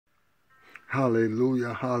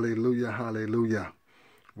Hallelujah, hallelujah, hallelujah.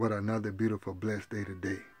 What another beautiful, blessed day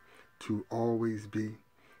today to always be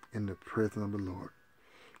in the presence of the Lord.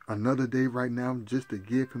 Another day right now just to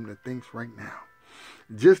give him the thanks right now.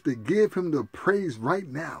 Just to give him the praise right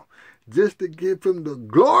now. Just to give him the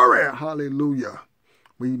glory. Hallelujah.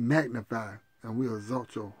 We magnify and we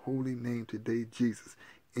exalt your holy name today, Jesus,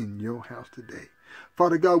 in your house today.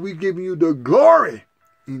 Father God, we giving you the glory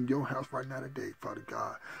in your house right now today, Father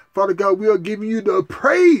God. Father God, we are giving you the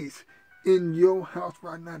praise in your house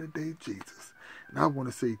right now today, Jesus. And I want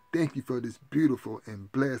to say thank you for this beautiful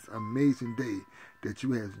and blessed, amazing day that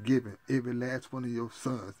you have given every last one of your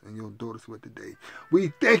sons and your daughters with today.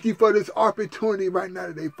 We thank you for this opportunity right now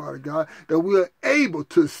today, Father God, that we are able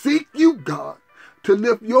to seek you, God, to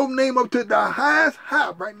lift your name up to the highest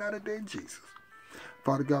high right now today, Jesus.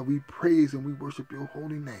 Father God, we praise and we worship your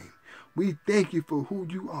holy name. We thank you for who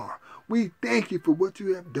you are. We thank you for what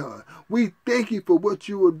you have done. We thank you for what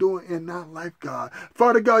you are doing in our life, God.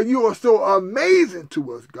 Father God, you are so amazing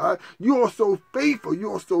to us, God. You are so faithful.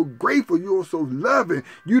 You are so grateful. You are so loving.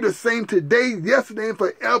 You the same today, yesterday, and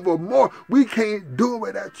forevermore. We can't do it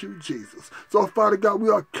without you, Jesus. So, Father God, we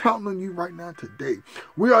are counting on you right now today.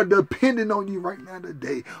 We are depending on you right now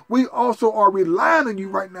today. We also are relying on you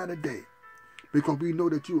right now today because we know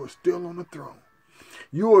that you are still on the throne.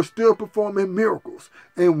 You are still performing miracles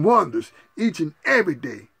and wonders each and every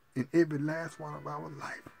day in every last one of our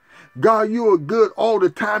life. God, you are good all the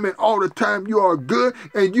time, and all the time you are good,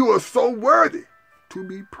 and you are so worthy to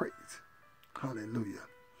be praised. Hallelujah.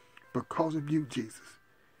 Because of you, Jesus,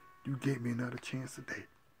 you gave me another chance today.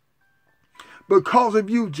 Because of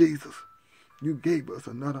you, Jesus, you gave us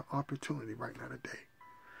another opportunity right now today.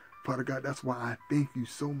 Father God, that's why I thank you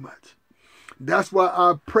so much. That's why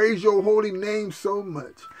I praise your holy name so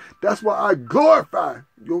much. That's why I glorify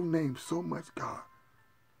your name so much, God.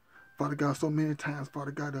 Father God, so many times,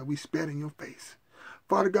 Father God, that we spat in your face.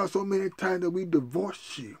 Father God, so many times that we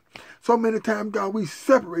divorced you. So many times, God, we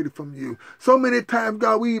separated from you. So many times,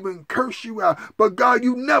 God, we even cursed you out. But God,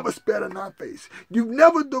 you never spat in our face. You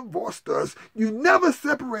never divorced us. You never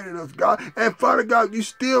separated us, God. And Father God, you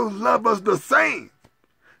still love us the same.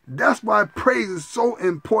 That's why praise is so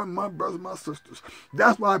important, my brothers and my sisters.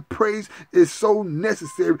 That's why praise is so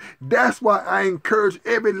necessary. That's why I encourage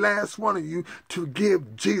every last one of you to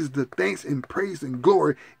give Jesus the thanks and praise and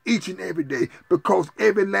glory each and every day, because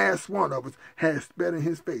every last one of us has spat in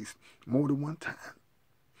his face more than one time.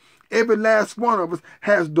 Every last one of us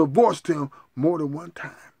has divorced him more than one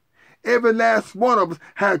time. Every last one of us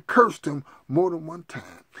has cursed him more than one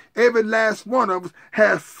time. Every last one of us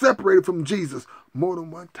has separated from Jesus more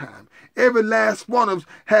than one time. Every last one of us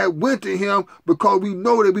had went to him because we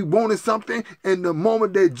know that we wanted something, and the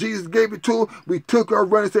moment that Jesus gave it to us, we took our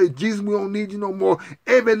run and said, Jesus, we don't need you no more.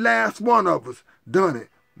 Every last one of us done it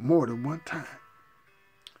more than one time.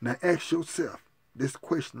 Now ask yourself this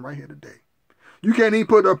question right here today. You can't even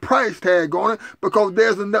put a price tag on it because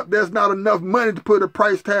there's not enough money to put a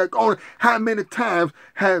price tag on it. How many times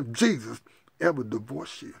have Jesus ever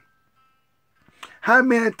divorced you? How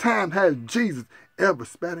many times has Jesus ever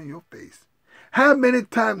spat in your face? How many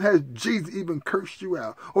times has Jesus even cursed you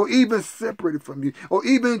out, or even separated from you, or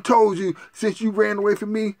even told you, since you ran away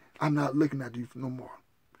from me, I'm not looking at you no more?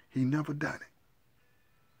 He never done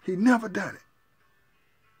it. He never done it.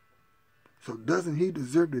 So doesn't he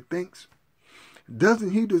deserve the thanks?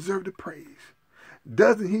 Doesn't he deserve the praise?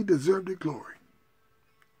 Doesn't he deserve the glory?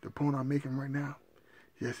 The point I'm making right now,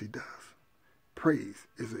 yes, he does. Praise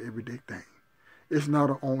is an everyday thing. It's not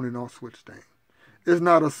an on and off switch thing. It's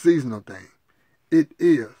not a seasonal thing. It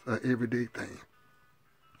is an everyday thing.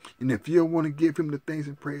 And if you want to give him the thanks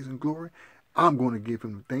and praise and glory, I'm going to give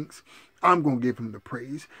him the thanks. I'm going to give him the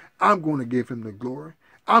praise. I'm going to give him the glory.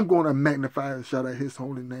 I'm going to magnify and shout out his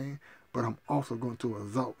holy name. But I'm also going to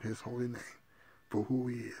exalt his holy name for who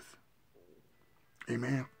he is.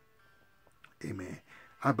 Amen. Amen.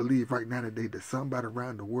 I believe right now today that somebody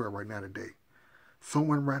around the world right now today,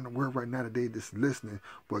 someone around the world right now today that's listening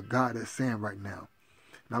what God is saying right now.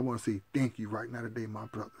 And I want to say thank you right now today, my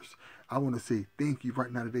brothers. I want to say thank you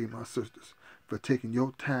right now today, my sisters, for taking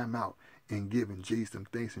your time out and giving Jesus some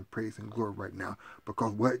thanks and praise and glory right now.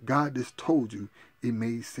 Because what God just told you, it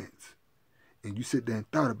made sense. And you sit there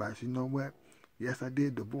and thought about it. You know what? Yes, I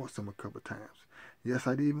did divorce him a couple of times. Yes,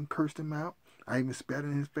 I did even curse him out. I even spat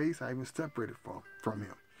in his face. I even separated from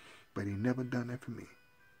him. But he never done that for me.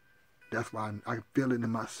 That's why I feel it in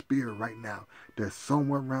my spirit right now that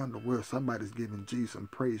somewhere around the world, somebody's giving Jesus some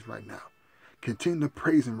praise right now. Continue to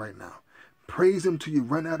praise him right now. Praise him till you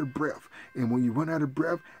run out of breath. And when you run out of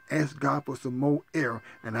breath, ask God for some more air.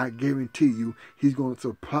 And I guarantee you, he's going to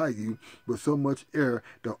supply you with so much air.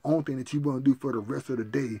 The only thing that you want to do for the rest of the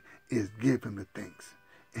day is give him the thanks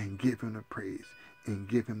and give him the praise and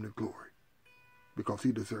give him the glory. Because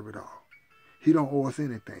he deserves it all. He don't owe us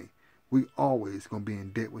anything. We always going to be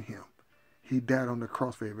in debt with him. He died on the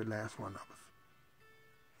cross for every last one of us.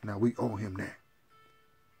 Now we owe him that.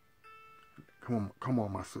 Come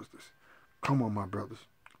on, my sisters. Come on, my brothers.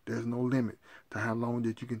 There's no limit to how long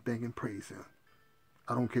that you can thank and praise him.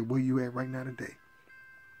 I don't care where you at right now today.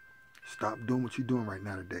 Stop doing what you're doing right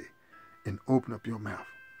now today and open up your mouth.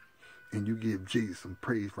 And you give Jesus some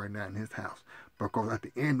praise right now in his house. Because at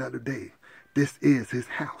the end of the day, this is his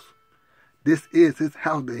house. This is his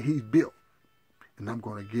house that he's built. And I'm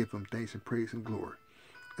going to give him thanks and praise and glory.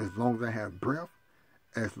 As long as I have breath,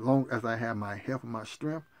 as long as I have my health and my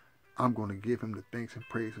strength, I'm going to give him the thanks and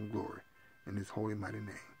praise and glory in his holy mighty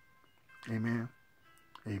name. Amen.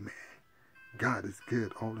 Amen. God is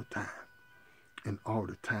good all the time. And all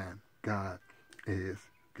the time, God is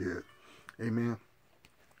good. Amen.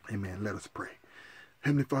 Amen. Let us pray.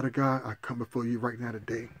 Heavenly Father God, I come before you right now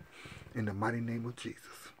today in the mighty name of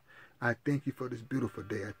Jesus. I thank you for this beautiful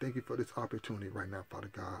day. I thank you for this opportunity right now, Father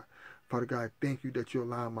God. Father God, thank you that you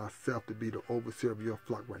allow myself to be the overseer of your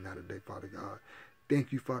flock right now today, Father God.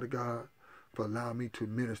 Thank you, Father God, for allowing me to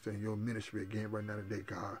minister in your ministry again right now today,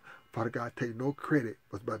 God. Father God, take no credit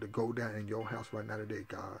what's about to go down in your house right now today,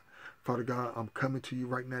 God. Father God, I'm coming to you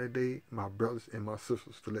right now today, my brothers and my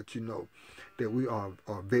sisters, to let you know that we are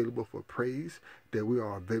available for praise, that we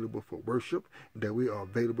are available for worship, that we are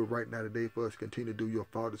available right now today for us to continue to do your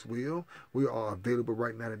Father's will. We are available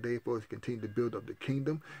right now today for us to continue to build up the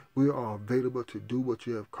kingdom. We are available to do what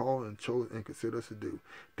you have called and chosen and considered us to do.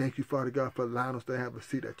 Thank you, Father God, for allowing us to have a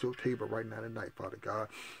seat at your table right now tonight, Father God.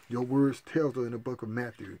 Your words tells us in the book of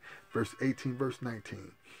Matthew, verse 18, verse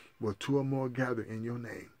 19, where two or more gather in your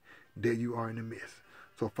name, there you are in the midst.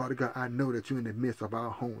 So, Father God, I know that you're in the midst of our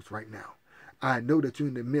homes right now. I know that you're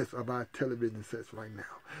in the midst of our television sets right now.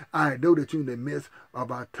 I know that you're in the midst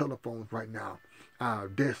of our telephones right now, our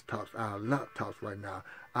desktops, our laptops right now,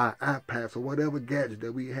 our iPads, or whatever gadget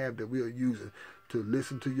that we have that we are using to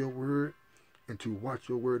listen to your word and to watch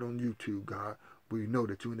your word on YouTube, God. We know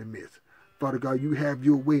that you're in the midst. Father God, you have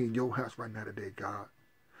your way in your house right now today, God.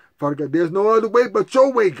 Father God, there's no other way but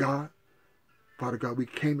your way, God. Father God, we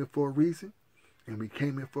came in for a reason, and we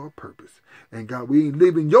came in for a purpose. And God, we ain't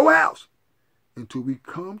leaving your house until we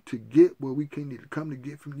come to get what we can need to come to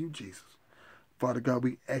get from you, Jesus. Father God,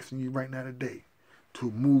 we asking you right now today to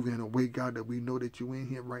move in a way, God, that we know that you're in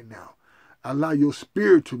here right now. Allow your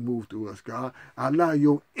spirit to move through us, God. Allow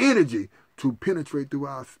your energy to penetrate through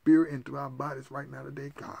our spirit and through our bodies right now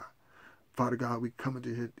today, God. Father God, we coming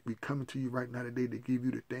to you right now today to give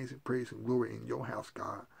you the thanks and praise and glory in your house,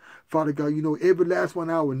 God. Father God, you know every last one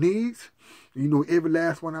of our needs. You know every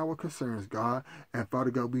last one of our concerns, God. And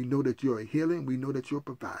Father God, we know that you're healing. We know that you're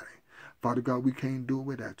providing. Father God, we can't do it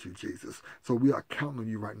without you, Jesus. So we are counting on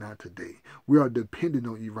you right now today. We are depending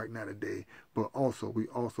on you right now today. But also, we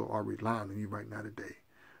also are relying on you right now today.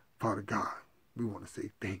 Father God, we want to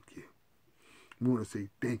say thank you. We want to say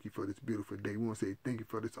thank you for this beautiful day. We want to say thank you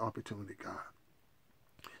for this opportunity, God.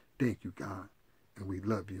 Thank you, God. And we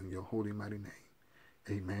love you in your holy, mighty name.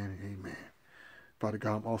 Amen and amen. Father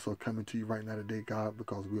God, I'm also coming to you right now today, God,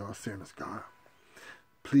 because we are sinners, God.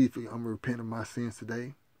 Please, I'm going to repent of my sins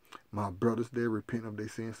today. My brothers, they repent of their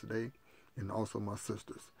sins today. And also my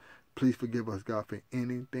sisters. Please forgive us, God, for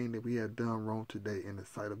anything that we have done wrong today in the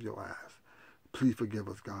sight of your eyes. Please forgive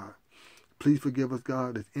us, God. Please forgive us,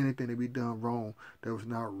 God, if anything that we done wrong that was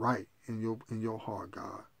not right in your heart,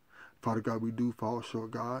 God. Father God, we do fall short,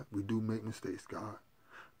 God. We do make mistakes, God.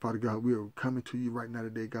 Father God, we are coming to you right now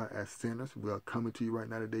today, God, as sinners. We are coming to you right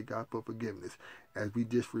now today, God, for forgiveness. As we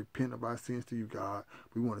just repent of our sins to you, God,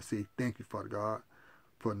 we want to say thank you, Father God,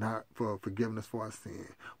 for forgiving us for our sin.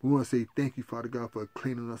 We want to say thank you, Father God, for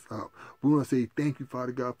cleaning us up. We want to say thank you,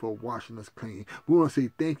 Father God, for washing us clean. We want to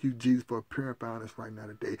say thank you, Jesus, for purifying us right now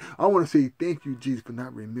today. I want to say thank you, Jesus, for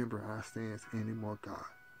not remembering our sins anymore, God.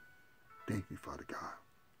 Thank you, Father God.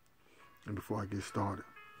 And before I get started,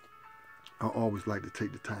 I always like to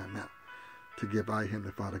take the time out to give our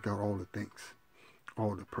Heavenly Father God all the thanks,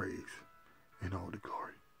 all the praise, and all the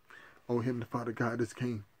glory. Oh, Heavenly Father God, I just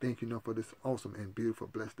can't thank you enough for this awesome and beautiful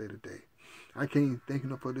blessed day today. I can't thank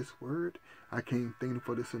Him for this word. I can't thank Him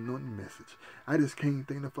for this anointing message. I just can't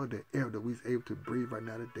thank Him for the air that we're able to breathe right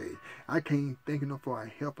now today. I can't thank Him for our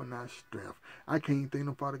help and our strength. I can't thank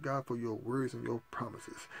Him, Father God, for your words and your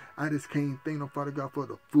promises. I just can't thank Him, Father God, for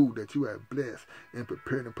the food that you have blessed and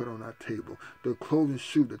prepared and put on our table. The clothing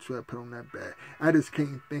shoe that you have put on that back. I just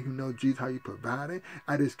can't thank Him, Lord Jesus, how you providing.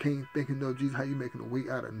 I just can't thank Him, Lord Jesus, how you making a way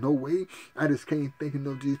out of no way. I just can't thank Him,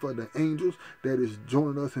 Lord Jesus, for the angels that is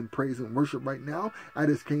joining us in praise and worship right now. I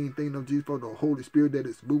just can't thank Him, Jesus, for the Holy Spirit that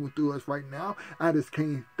is moving through us right now. I just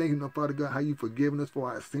can't thank Him, Father God, how you forgiven us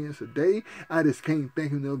for our sins today. I just can't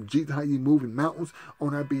thank Him, Lord Jesus, how you moving mountains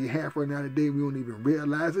on our behalf right now today. We don't even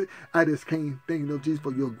realize it. I just can't thank Him, Lord Jesus,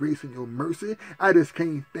 for your grace and your mercy. I just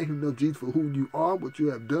can't thank Him, Lord Jesus, for who you are, what you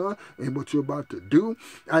have done, and what you're about to do.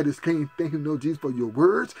 I just can't thank Him, Lord Jesus, for your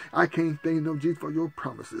words. I can't thank Him, Lord Jesus, for your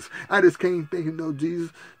promises. I just can't thank Him, Lord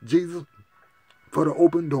Jesus, for the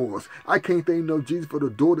open doors. I can't thank Him, Lord Jesus, for the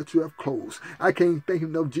door that you have closed. I can't thank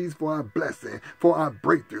Him, Lord Jesus, for our blessing, for our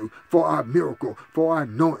breakthrough, for our miracle, for our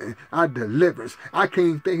anointing, our deliverance. I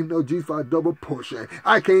can't thank Him, Lord Jesus, for our double portion.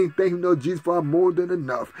 I can't thank Him, Lord Jesus, for our more than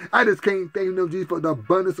enough. I just can't thank Him, Lord Jesus, for the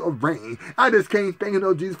abundance of rain. I just can't thank Him,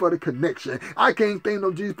 Lord Jesus, for the connection. I can't thank Him,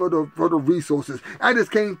 Lord Jesus, for the resources. I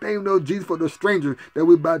just can't thank Him, Lord Jesus, for the stranger that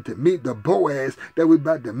we're about to meet, the Boaz that we're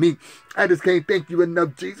about to meet. I just can't thank you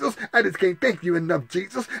enough, Jesus. I just can't thank you enough,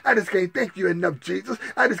 Jesus. I just can't thank you enough, Jesus.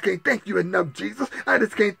 I just can't thank you enough, Jesus. I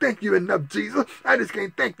just can't thank you enough, Jesus. I just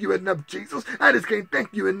can't thank you enough, Jesus. I just can't thank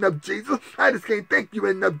you enough, Jesus. I just can't thank you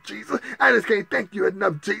enough, Jesus. I just can't thank you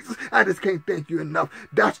enough, Jesus. I just can't thank you enough.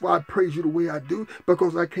 That's why I praise you the way I do,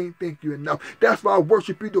 because I can't thank you enough. That's why I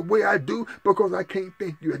worship you the way I do, because I can't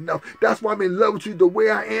thank you enough. That's why I'm in love with you the way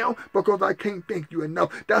I am, because I can't thank you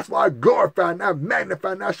enough. That's why I glorify and I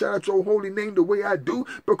magnify and I shout out your holy name the way I do,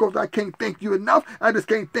 because I can't thank you enough. I just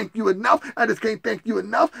can't thank you enough. I just can't thank you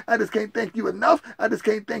enough. I just can't thank you enough. I just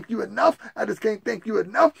can't thank you enough. I just can't thank you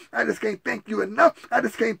enough. I just can't thank you enough. I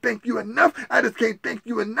just can't thank you enough. I just can't thank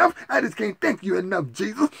you enough. I just can't thank you enough,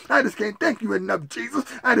 Jesus. I just can't thank you enough, Jesus.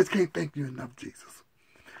 I just can't thank you enough, Jesus.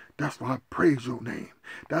 That's why I praise your name.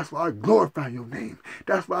 That's why I glorify your name.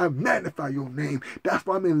 That's why I magnify your name. That's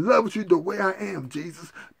why I'm in love with you the way I am,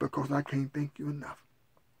 Jesus, because I can't thank you enough.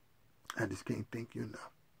 I just can't thank you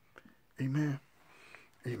enough. Amen.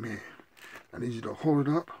 Amen. I need you to hold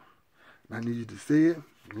it up. And I need you to say it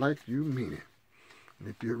like you mean it. And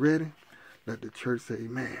if you're ready, let the church say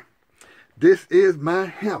amen. This is my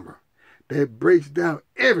hammer that breaks down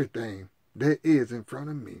everything that is in front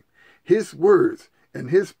of me. His words and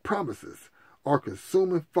His promises are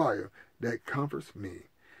consuming fire that comforts me.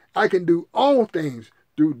 I can do all things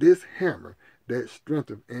through this hammer that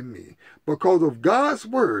strengthens in me. Because of God's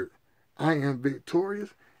word, I am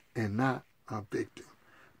victorious and not a victim.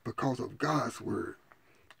 Because of God's word,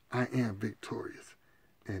 I am victorious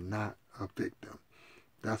and not a victim.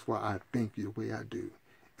 That's why I thank you the way I do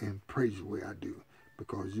and praise you the way I do,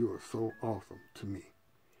 because you are so awesome to me.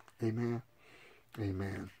 Amen.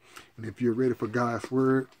 Amen. And if you're ready for God's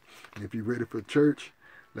word, and if you're ready for church,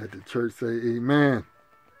 let the church say amen.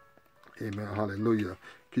 Amen. Hallelujah.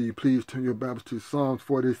 Can you please turn your Bibles to Psalms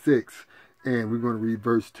 46, and we're going to read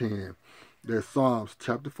verse 10. There's Psalms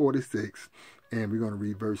chapter 46, and we're going to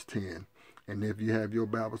read verse 10. And if you have your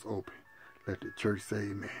Bibles open, let the church say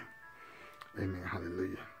amen. Amen.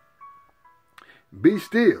 Hallelujah. Be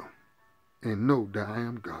still and know that I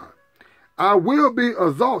am God. I will be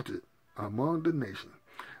exalted among the nations.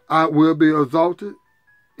 I will be exalted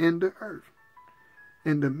in the earth.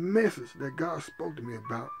 And the message that God spoke to me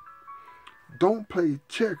about, don't play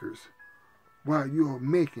checkers while you are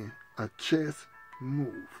making a chess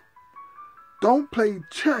move. Don't play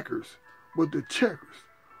checkers with the checkers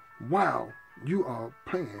while you are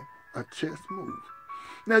playing a chess move.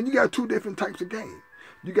 Now, you got two different types of games.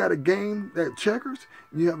 You got a game that checkers,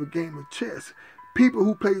 and you have a game of chess. People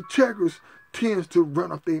who play checkers tends to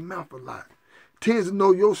run off their mouth a lot. Tends to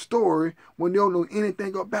know your story when they don't know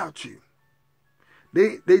anything about you.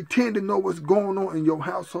 They tend to know what's going on in your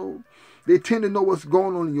household. They tend to know what's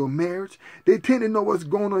going on in your marriage. They tend to know what's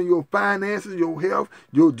going on in your finances, your health,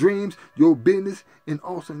 your dreams, your business, and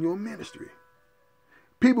also in your ministry.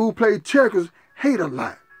 People who play checkers hate a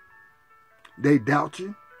lot. They doubt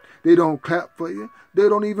you. They don't clap for you. They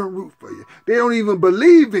don't even root for you. They don't even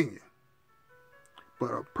believe in you.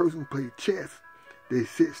 But a person who plays chess, they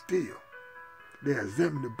sit still. They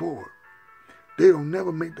examine the board. They don't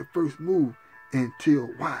never make the first move until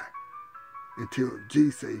why? Until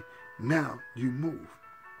G say, now you move.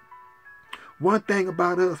 One thing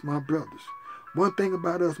about us, my brothers, one thing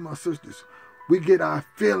about us, my sisters, we get our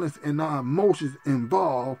feelings and our emotions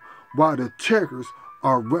involved while the checkers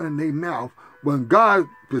are running their mouth, when God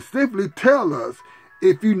specifically tells us,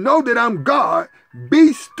 if you know that I'm God,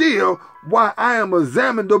 be still while I am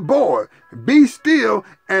examining the board. Be still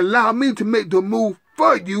and allow me to make the move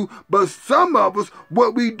for you. But some of us,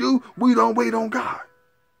 what we do, we don't wait on God.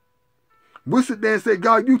 We sit there and say,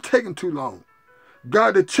 God, you taking too long.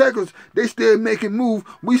 God, the checkers, they still making move.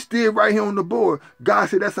 We still right here on the board. God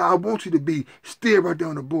said, that's how I want you to be. Still right there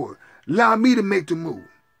on the board. Allow me to make the move.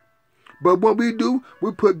 But what we do,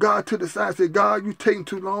 we put God to the side and say, God, you taking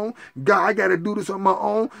too long. God, I got to do this on my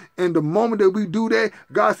own. And the moment that we do that,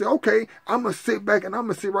 God said, okay, I'm going to sit back and I'm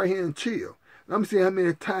going to sit right here and chill. I'm going to see how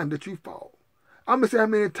many times that you fall. I'm going to see how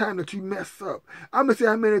many times that you mess up. I'm going to see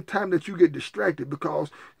how many times that you get distracted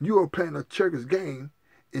because you are playing a checkers game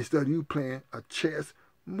instead of you playing a chess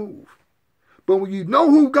move. But when you know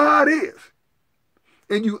who God is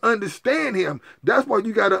and you understand him, that's why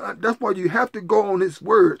you have to go on his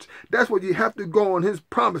words. That's why you have to go on his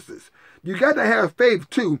promises. You got to have faith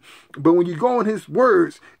too. But when you go on his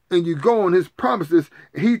words and you go on his promises,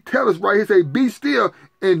 he tells us right here, say, be still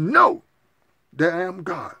and know that I am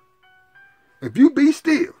God. If you be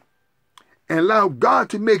still and allow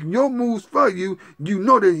God to make your moves for you, you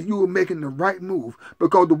know that you are making the right move.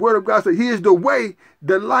 Because the word of God says he is the way,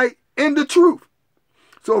 the light, and the truth.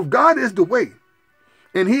 So if God is the way,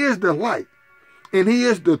 and he is the light, and he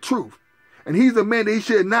is the truth, and he's a man that he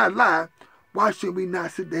should not lie, why should we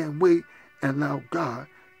not sit there and wait and allow God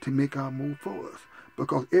to make our move for us?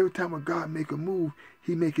 Because every time a God make a move,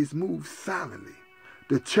 he make his move silently.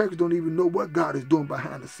 The church don't even know what God is doing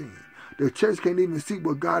behind the scenes. The church can't even see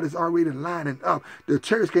what God is already lining up. The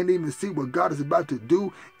church can't even see what God is about to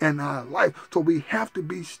do in our life. So we have to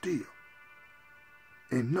be still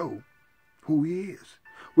and know who he is.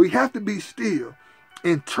 We have to be still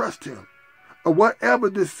and trust him or whatever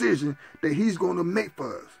decision that he's going to make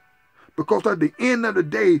for us. Because at the end of the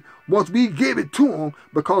day, once we give it to him,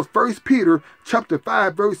 because 1 Peter chapter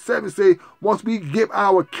 5 verse 7 says, once we give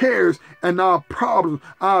our cares and our problems,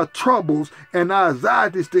 our troubles and our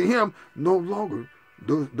anxieties to him, no longer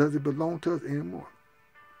does it belong to us anymore.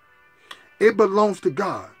 It belongs to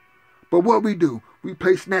God. But what we do, we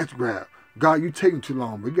play snatch grab. God, you taking too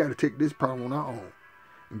long. We got to take this problem on our own.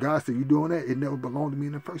 And God said, you doing that? It never belonged to me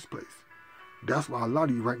in the first place. That's why a lot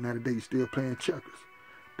of you right now today, you're still playing checkers.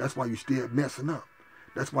 That's why you're still messing up.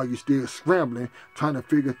 That's why you're still scrambling, trying to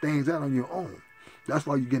figure things out on your own. That's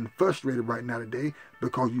why you're getting frustrated right now today,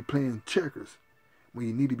 because you're playing checkers when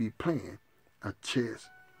you need to be playing a chess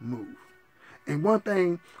move. And one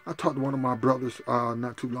thing, I talked to one of my brothers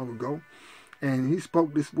not too long ago, and he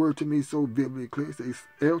spoke this word to me so vividly clear. He says,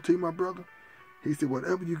 LT, my brother, he said,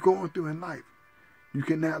 whatever you're going through in life, you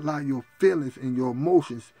cannot allow your feelings and your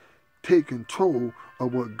emotions take control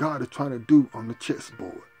of what God is trying to do on the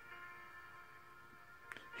chessboard.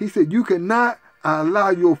 He said, you cannot allow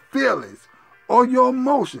your feelings or your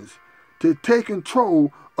emotions to take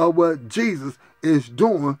control of what Jesus is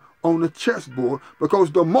doing on the chessboard.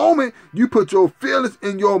 Because the moment you put your feelings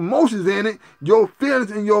and your emotions in it, your feelings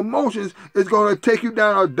and your emotions is going to take you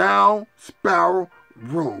down a down spiral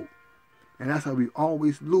road. And that's how we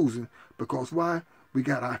always losing. Because why? We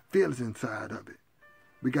got our feelings inside of it.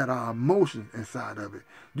 We got our emotions inside of it.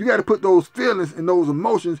 You got to put those feelings and those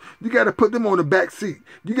emotions, you got to put them on the back seat.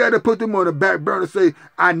 You got to put them on the back burner and say,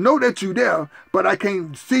 I know that you're there, but I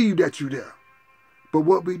can't see you that you're there. But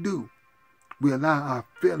what we do, we allow our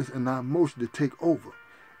feelings and our emotions to take over.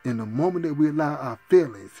 In the moment that we allow our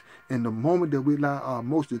feelings, in the moment that we allow our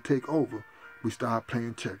emotions to take over, we start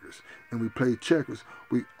playing checkers. And we play checkers,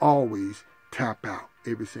 we always tap out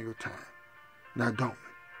every single time. Now don't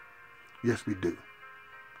we? Yes, we do.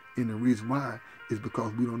 And the reason why is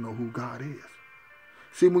because we don't know who God is.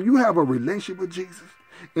 See, when you have a relationship with Jesus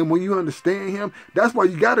and when you understand him, that's why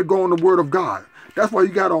you got to go on the word of God. That's why you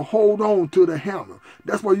got to hold on to the hammer.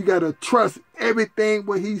 That's why you got to trust everything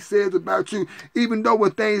what he says about you, even though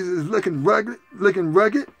when things is looking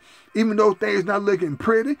rugged, even though things not looking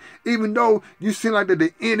pretty, even though you seem like that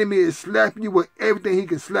the enemy is slapping you with everything he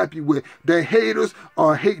can slap you with. The haters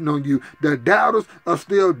are hating on you. The doubters are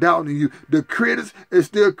still doubting you. The critics is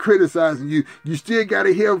still criticizing you. You still got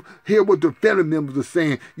to hear what the family members are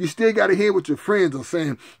saying. You still got to hear what your friends are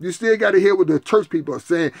saying. You still got to hear what the church people are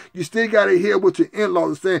saying. You still got to hear what your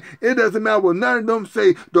in-laws are saying. It doesn't matter what none of them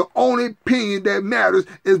say. The only opinion that matters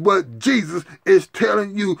is what Jesus is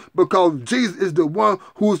telling you, because Jesus is the one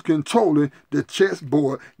who is controlling the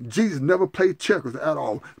chessboard. Jesus never played checkers at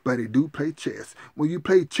all, but he do play chess. When you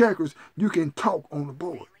play checkers, you can talk on the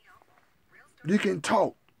board. You can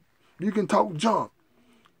talk. You can talk junk.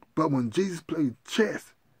 But when Jesus played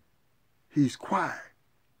chess, he's quiet.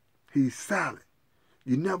 He's silent.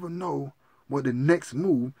 You never know what the next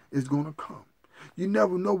move is going to come. You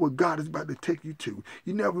never know what God is about to take you to.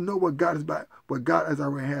 You never know what God has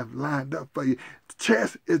already have lined up for you.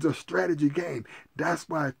 Chess is a strategy game. That's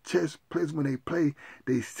why chess players, when they play,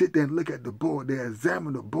 they sit there and look at the board. They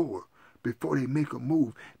examine the board before they make a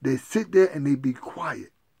move. They sit there and they be quiet.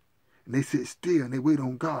 And they sit still and they wait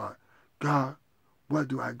on God. God, where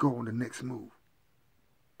do I go on the next move?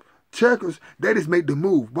 Checkers, they just make the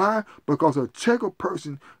move. Why? Because a checker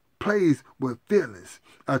person plays with feelings.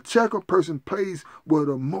 A checker person plays with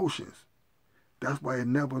emotions. That's why there's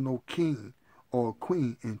never no king or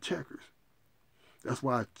queen in checkers. That's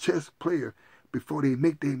why a chess player, before they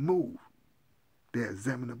make their move, they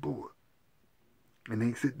examine the board. And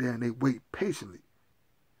they sit there and they wait patiently.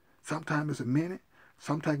 Sometimes it's a minute.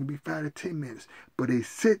 Sometimes it can be 5 to 10 minutes. But they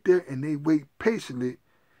sit there and they wait patiently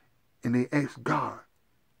and they ask God,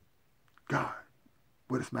 God,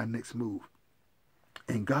 what is my next move?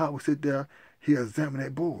 And God will sit there, he'll examine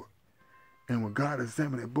that board. And when God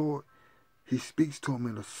examines that board, he speaks to him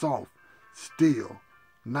in a soft, still,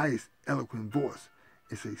 nice, eloquent voice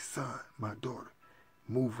and say, son, my daughter,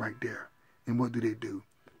 move right there. And what do?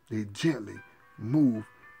 They gently move,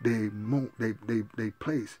 they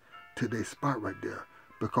place to their spot right there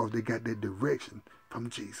because they got that direction from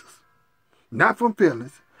Jesus. Not from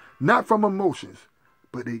feelings, not from emotions,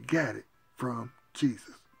 but they got it from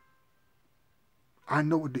Jesus. I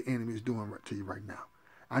know what the enemy is doing to you right now.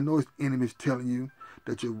 I know his enemy is telling you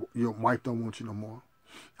that your wife don't want you no more.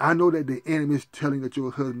 I know that the enemy is telling you that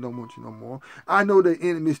your husband don't want you no more. I know the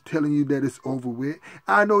enemy is telling you that it's over with.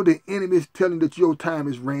 I know the enemy is telling you that your time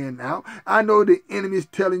is ran out. I know the enemy is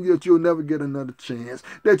telling you that you'll never get another chance,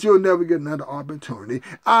 that you'll never get another opportunity.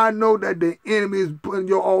 I know that the enemy is putting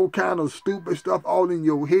your all kind of stupid stuff all in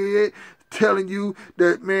your head, telling you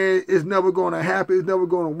that, man, it's never going to happen. It's never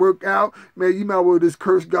going to work out. Man, you might well just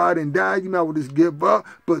curse God and die. You might well just give up.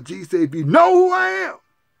 But Jesus said, if you know who I am,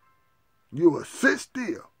 you will sit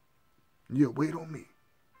still. You'll wait on me.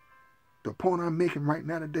 The point I'm making right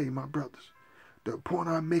now today, my brothers, the point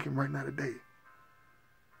I'm making right now today,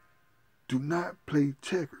 do not play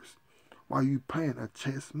checkers while you playing a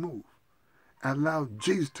chess move. Allow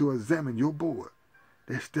Jesus to examine your board.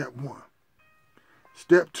 That's step 1.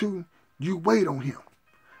 Step 2, you wait on him.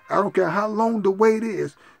 I don't care how long the wait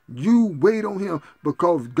is. You wait on him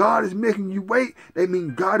because God is making you wait. That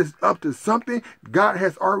means God is up to something. God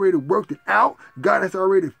has already worked it out. God has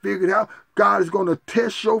already figured out. God is going to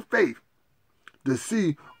test your faith to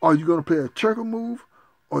see, are you going to play a checker move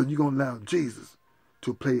or are you going to allow Jesus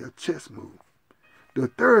to play a chess move? The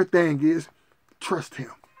third thing is trust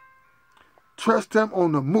him. Trust him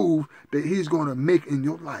on the move that he's going to make in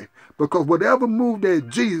your life. Because whatever move that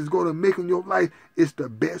Jesus is going to make in your life is the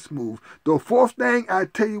best move. The fourth thing, I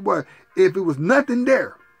tell you what, if it was nothing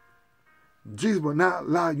there, Jesus will not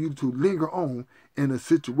allow you to linger on in a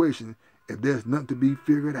situation if there's nothing to be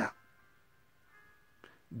figured out.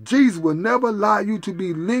 Jesus will never allow you to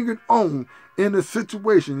be lingered on in a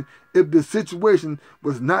situation if the situation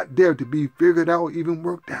was not there to be figured out or even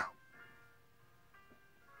worked out.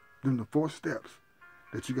 Then the 4 steps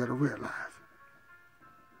that you got to realize.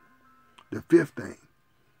 The 5th thing,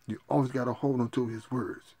 you always got to hold on to his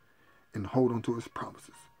words and hold on to his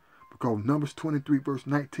promises. Because Numbers 23 verse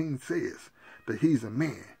 19 says that he's a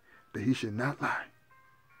man, that he should not lie.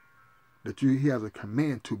 That he has a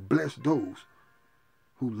command to bless those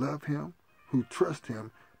who love him, who trust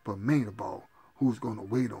him, but main of all, who's going to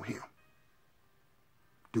wait on him.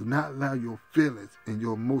 Do not allow your feelings and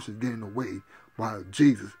your emotions get in the way while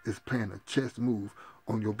Jesus is playing a chess move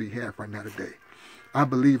on your behalf right now today. I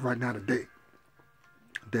believe right now today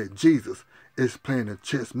that Jesus is playing a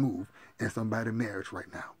chess move in somebody's marriage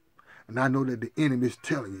right now. And I know that the enemy is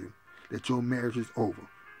telling you that your marriage is over.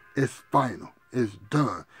 It's final. It's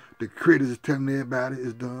done. The critics is telling everybody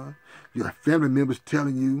it's done. Your family members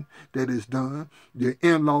telling you that it's done. Your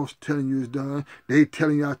in-laws telling you it's done. They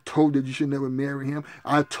telling you, I told you you should never marry him.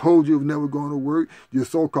 I told you it was never going to work. Your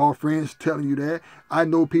so-called friends telling you that. I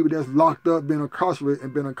know people that's locked up, been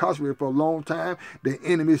incarcerated for a long time. The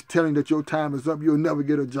enemy is telling you that your time is up. You'll never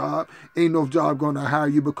get a job. Ain't no job going to hire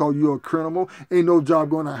you because you're a criminal. Ain't no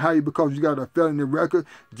job going to hire you because you got a felony record.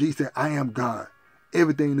 Jesus said, I am God.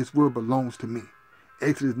 Everything in this world belongs to me.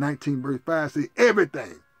 Exodus 19 verse 5 says,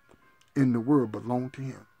 everything in the world belongs to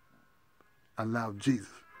him. Allow Jesus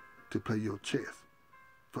to play your chess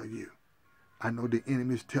for you. I know the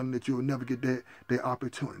enemy is telling you that you'll never get that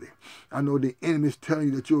opportunity. I know the enemy is telling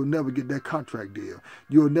you that you'll never get that contract deal.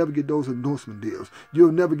 You'll never get those endorsement deals.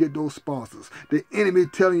 You'll never get those sponsors. The enemy is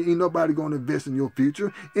telling you ain't nobody going to invest in your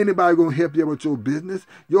future. Anybody going to help you out with your business.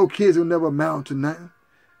 Your kids will never amount to nothing.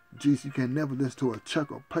 Jesus, you can never listen to a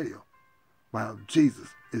checker player while Jesus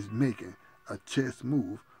is making a chess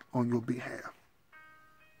move on your behalf.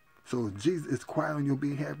 So if Jesus is quiet on your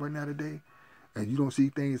behalf right now today, and you don't see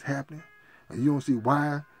things happening, and you don't see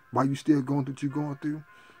why you still going through what you're going through,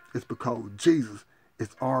 it's because Jesus is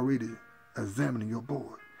already examining your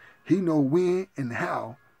board. He knows when and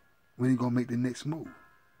how when he's going to make the next move.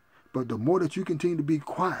 But the more that you continue to be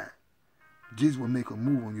quiet, Jesus will make a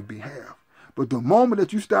move on your behalf. But the moment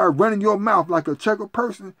that you start running your mouth like a checker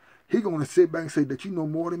person, he's going to sit back and say that you know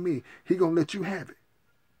more than me. He's going to let you have it.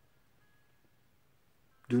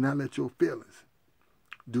 Do not let your feelings,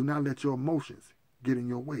 do not let your emotions get in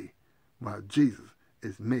your way while Jesus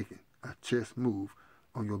is making a chess move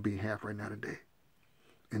on your behalf right now today.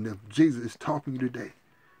 And if Jesus is talking to you today,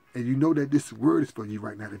 and you know that this word is for you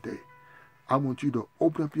right now today, I want you to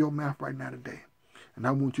open up your mouth right now today. And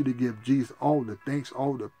I want you to give Jesus all the thanks,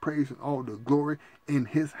 all the praise, and all the glory in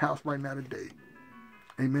his house right now today.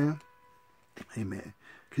 Amen. Amen.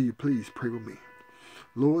 Can you please pray with me?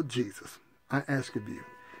 Lord Jesus, I ask of you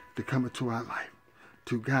to come into our life,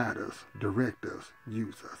 to guide us, direct us,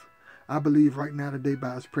 use us. I believe right now today by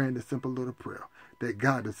us praying this simple little prayer that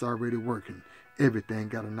God is already working everything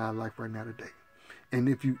God in our life right now today. And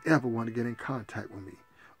if you ever want to get in contact with me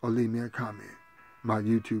or leave me a comment, my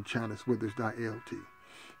YouTube channel is Withers.Lt.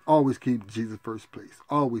 Always keep Jesus first place.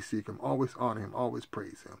 Always seek him. Always honor him. Always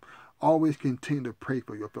praise him. Always continue to pray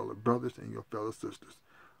for your fellow brothers and your fellow sisters.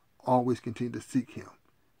 Always continue to seek him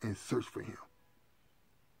and search for him.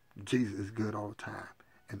 Jesus is good all the time,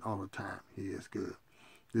 and all the time he is good.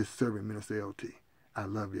 This servant, Minster Lt. I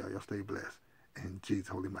love y'all. Y'all stay blessed. In Jesus'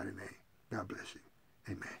 holy mighty name. God bless you.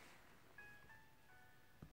 Amen.